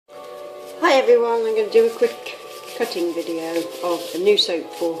Hi everyone, I'm going to do a quick cutting video of a new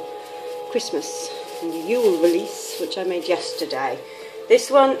soap for Christmas, the Yule release, which I made yesterday. This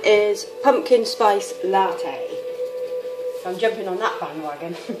one is Pumpkin Spice Latte. So I'm jumping on that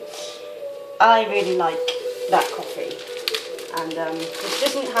bandwagon. I really like that coffee, and this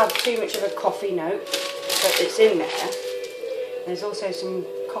doesn't have too much of a coffee note, but it's in there. There's also some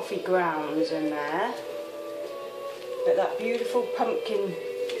coffee grounds in there, but that beautiful pumpkin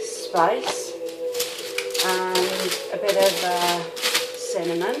spice and a bit of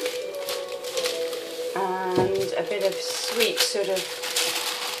cinnamon and a bit of sweet sort of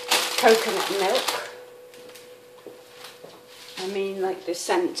coconut milk. I mean like the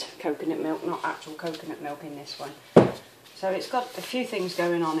scent coconut milk, not actual coconut milk in this one. So it's got a few things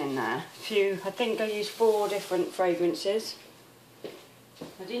going on in there. I think I used 4 different fragrances.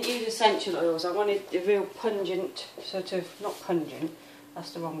 I didn't use essential oils. I wanted a real pungent, sort of, not pungent,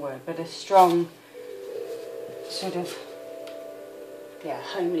 that's the wrong word, but a strong sort of, yeah,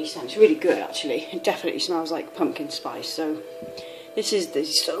 homely scent. It's really good actually. It definitely smells like pumpkin spice. So this is the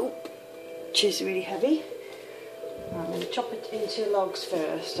soap, which is really heavy. I'm going to chop it into logs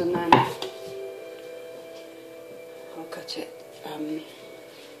first and then I'll cut it,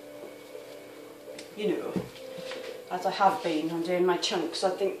 you know, as I have been. I'm doing my chunks. I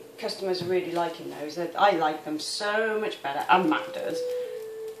think customers are really liking those. I like them so much better, and Matt does.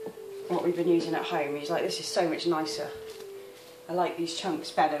 What we've been using at home, he's like, this is so much nicer. I like these chunks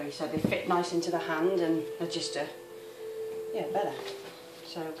better, he said. They fit nice into the hand and they're just yeah, better.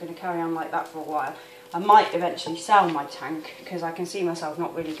 So I'm going to carry on like that for a while. I might eventually sell my tank because I can see myself I'm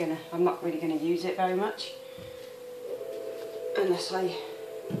not really gonna use it very much. Unless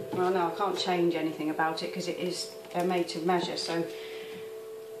well no, I can't change anything about it because they're made to measure, so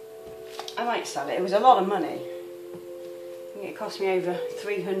I might sell it. It was a lot of money. I think it cost me over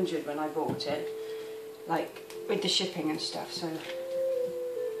 300 when I bought it, like with the shipping and stuff, so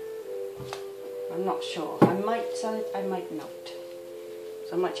I'm not sure. I might sell it, I might not.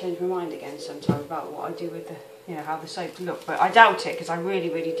 So I might change my mind again sometime about what I do with the, you know, how the soap look, but I doubt it because I really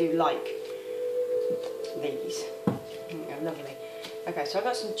do like these. They're lovely. Okay, so I've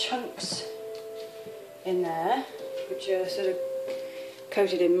got some chunks in there, which are sort of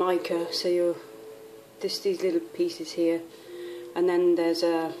coated in mica, so these little pieces here, and then there's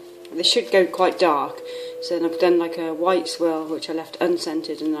they should go quite dark, so then I've done like a white swirl which I left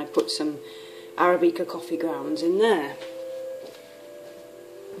unscented, and I put some Arabica coffee grounds in there,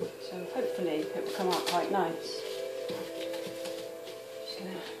 so hopefully it will come out quite nice. Just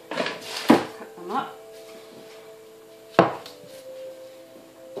gonna cut them up.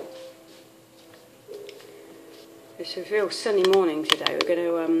 It's a real sunny morning today. We're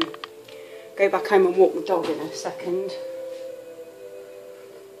going to go back home and walk the dog in a second.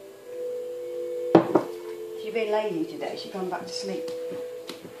 She's been lazy today. She's gone back to sleep.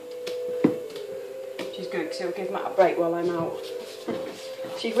 Which is good because it'll give Matt a break while I'm out.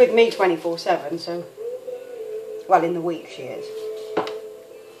 She's with me 24/7, so, well, in the week she is.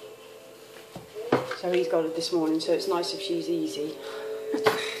 So he's got it this morning, so it's nice if she's easy.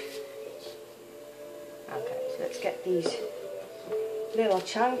 Let's get these little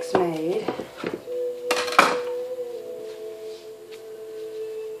chunks made.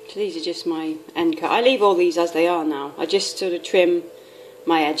 So these are just my end cut. I leave all these as they are now. I just sort of trim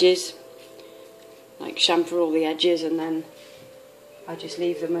my edges, like chamfer all the edges, and then I just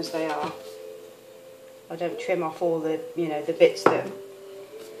leave them as they are. I don't trim off all the, you know, the bits that have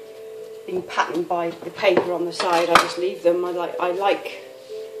been patterned by the paper on the side. I just leave them.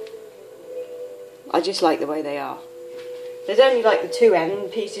 I just like the way they are. There's only like the 2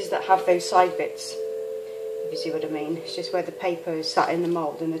 end pieces that have those side bits, if you see what I mean. It's just where the paper is sat in the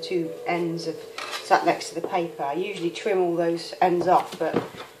mould and the 2 ends have sat next to the paper. I usually trim all those ends off, but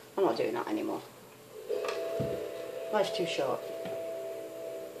I'm not doing that anymore. Life's too short.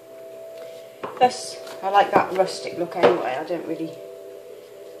 Plus, I like that rustic look anyway. I don't really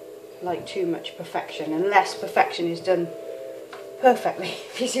like too much perfection, unless perfection is done perfectly,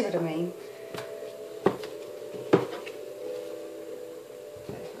 if you see what I mean.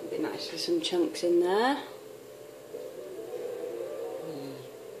 Nice with some chunks in there.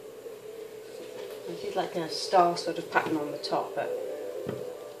 I did like a star sort of pattern on the top, but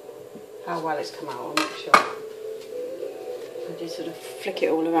how well it's come out I'm not sure. I did sort of flick it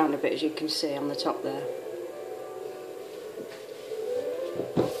all around a bit, as you can see on the top there.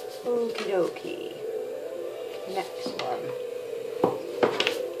 Okie dokie. Next one.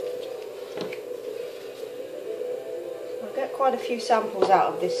 Get quite a few samples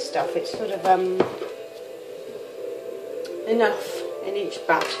out of this stuff. It's sort of enough in each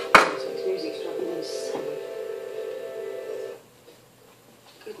batch. So is.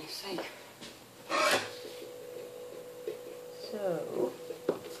 Goodness sake. So,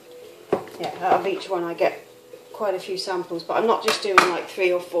 yeah, out of each one I get quite a few samples, but I'm not just doing like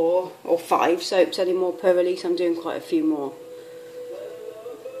 3 or 4 or 5 soaps anymore per release. I'm doing quite a few more.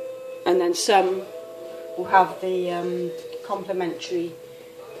 And then some will have the complementary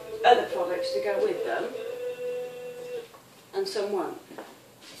other products to go with them, and some won't.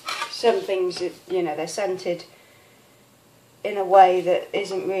 Some things, you know, they're scented in a way that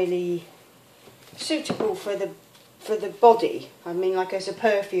isn't really suitable for the body. I mean, like as a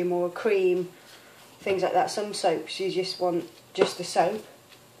perfume or a cream, things like that. Some soaps you just want just the soap.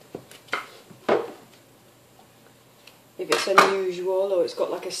 If it's unusual or it's got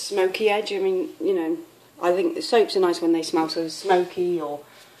like a smoky edge, I mean, you know, I think the soaps are nice when they smell sort of smoky or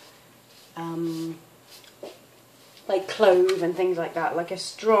like clove and things like that, like a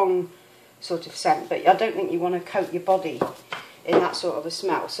strong sort of scent. But I don't think you want to coat your body in that sort of a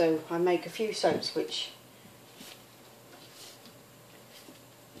smell. So I make a few soaps which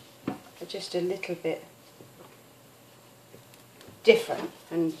are just a little bit different,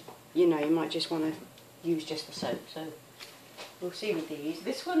 and you know, you might just want to use just the soap. So we'll see with these.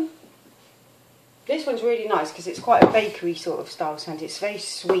 This one's really nice because it's quite a bakery sort of style scent. It's very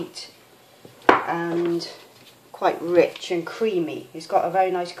sweet and quite rich and creamy. It's got a very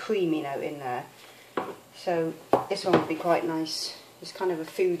nice creamy note in there. So this one would be quite nice. It's kind of a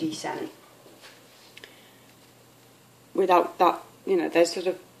foodie scent. Without that, you know, there's sort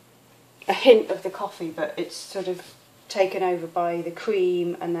of a hint of the coffee, but it's sort of taken over by the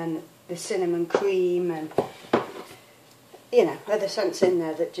cream and then the cinnamon cream and, you know, other scents in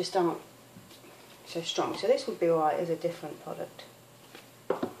there that just aren't so strong. So this would be alright as a different product.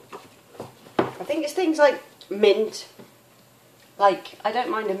 I think it's things like mint. Like, I don't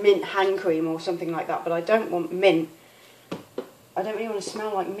mind a mint hand cream or something like that, but I don't want mint. I don't really want to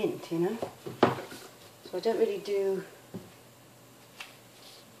smell like mint, you know. So I don't really do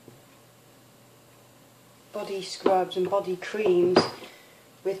body scrubs and body creams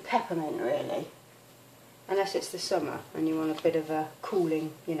with peppermint, really. Unless it's the summer and you want a bit of a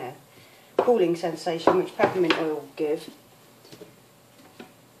cooling, you know, cooling sensation, which peppermint oil will give.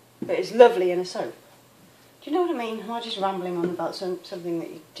 But it's lovely in a soap. Do you know what I mean? Am I just rambling on about something that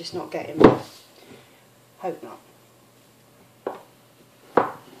you're just not getting? Hope not.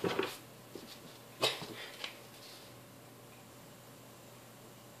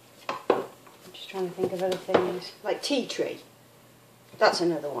 I'm just trying to think of other things. Like tea tree. That's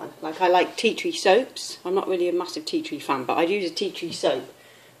another one. Like, I like tea tree soaps. I'm not really a massive tea tree fan, but I'd use a tea tree soap.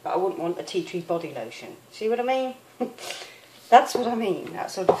 But I wouldn't want a tea tree body lotion. See what I mean? That's what I mean,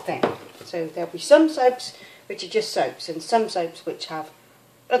 that sort of thing. So there'll be some soaps which are just soaps, and some soaps which have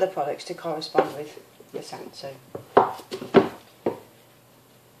other products to correspond with the scent. So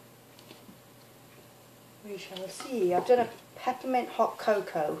we shall see. I've done a peppermint hot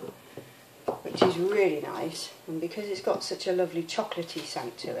cocoa, which is really nice, and because it's got such a lovely chocolatey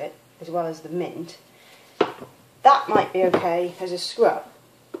scent to it, as well as the mint, that might be okay as a scrub.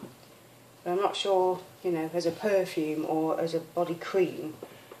 But I'm not sure, you know, as a perfume or as a body cream,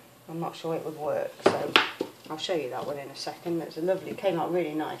 I'm not sure it would work. So I'll show you that one in a second. It's a lovely, it came out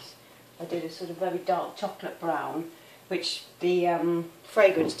really nice. I did a sort of very dark chocolate brown, which the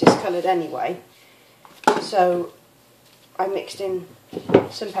fragrance discoloured anyway. So I mixed in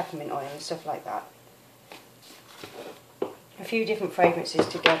some peppermint oil and stuff like that. A few different fragrances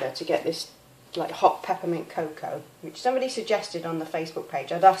together to get this like hot peppermint cocoa, which somebody suggested on the Facebook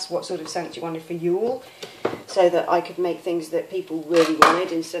page. I'd asked what sort of scent you wanted for Yule, so that I could make things that people really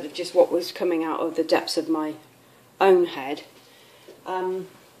wanted instead of just what was coming out of the depths of my own head. And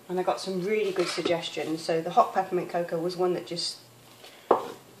I got some really good suggestions. So the hot peppermint cocoa was one that just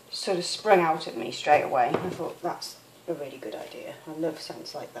sort of sprung out at me straight away. I thought, that's a really good idea. I love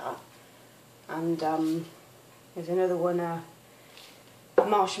scents like that. And there's another one,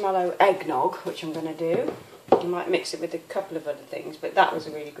 marshmallow eggnog, which I'm going to do. I might mix it with a couple of other things, but that was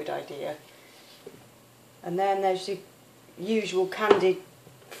a really good idea. And then there's the usual candied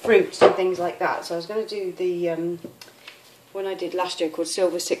fruits and things like that. So I was going to do the one I did last year called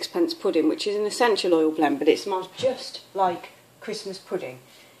Silver Sixpence Pudding, which is an essential oil blend, but it smells just like Christmas pudding.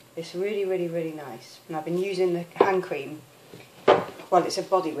 It's really, really, really nice. And I've been using the hand cream. Well, it's a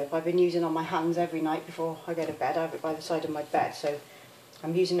body whip. I've been using on my hands every night before I go to bed. I have it by the side of my bed, so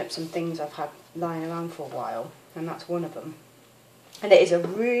I'm using up some things I've had lying around for a while, and that's one of them. And it is a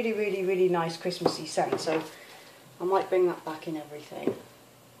really, really, really nice Christmassy scent, so I might bring that back in everything.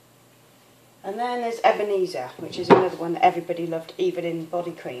 And then there's Ebenezer, which is another one that everybody loved, even in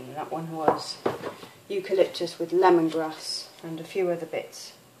body cream. And that one was eucalyptus with lemongrass and a few other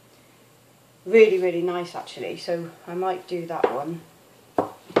bits. Really, really nice actually, so I might do that one.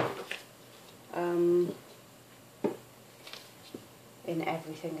 In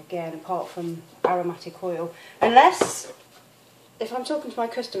everything again, apart from aromatic oil. Unless, if I'm talking to my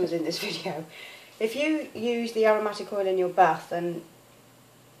customers in this video, if you use the aromatic oil in your bath, then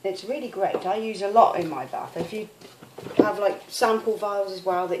it's really great. I use a lot in my bath. If you have like sample vials as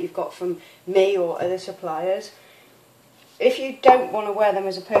well that you've got from me or other suppliers, if you don't want to wear them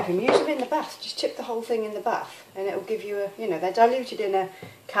as a perfume, use them in the bath. Just tip the whole thing in the bath and it'll give you a, you know, they're diluted in a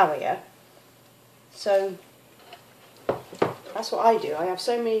carrier. So that's what I do. I have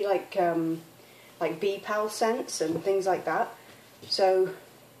so many like bee pal scents and things like that. So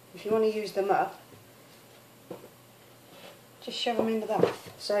if you want to use them up, just shove them in the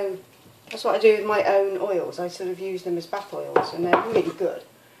bath. So that's what I do with my own oils. I sort of use them as bath oils and they're really good.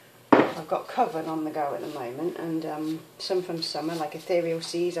 I've got Coven on the go at the moment, and some from summer, like Ethereal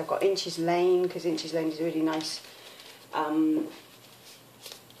Seas. I've got Inches Lane, because Inches Lane is a really nice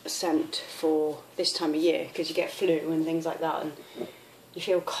scent for this time of year, because you get flu and things like that, and you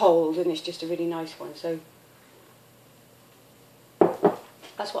feel cold, and it's just a really nice one. So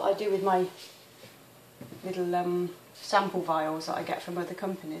that's what I do with my little sample vials that I get from other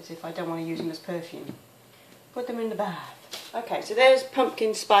companies if I don't want to use them as perfume. Put them in the bath. Okay, so there's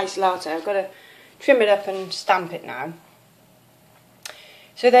Pumpkin Spice Latte. I've got to trim it up and stamp it now.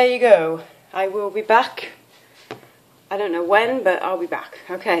 So there you go. I will be back. I don't know when, but I'll be back.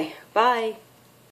 Okay, bye.